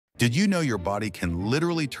Did you know your body can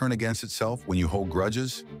literally turn against itself when you hold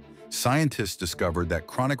grudges? Scientists discovered that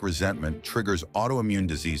chronic resentment triggers autoimmune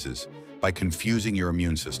diseases by confusing your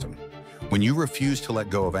immune system. When you refuse to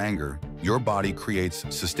let go of anger, your body creates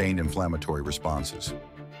sustained inflammatory responses.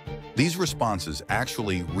 These responses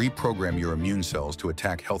actually reprogram your immune cells to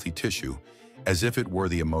attack healthy tissue as if it were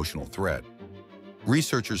the emotional threat.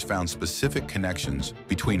 Researchers found specific connections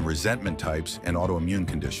between resentment types and autoimmune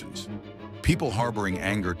conditions. People harboring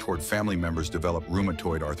anger toward family members develop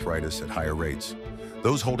rheumatoid arthritis at higher rates.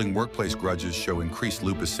 Those holding workplace grudges show increased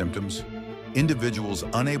lupus symptoms. Individuals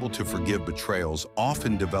unable to forgive betrayals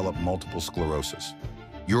often develop multiple sclerosis.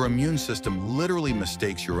 Your immune system literally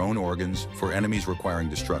mistakes your own organs for enemies requiring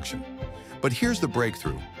destruction. But here's the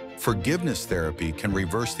breakthrough. Forgiveness therapy can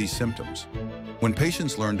reverse these symptoms. When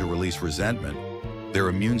patients learn to release resentment, their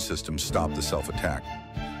immune systems stop the self-attack.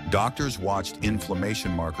 Doctors watched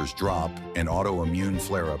inflammation markers drop and autoimmune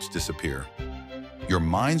flare-ups disappear. Your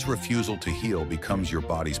mind's refusal to heal becomes your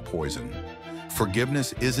body's poison.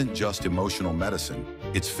 Forgiveness isn't just emotional medicine,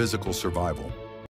 it's physical survival.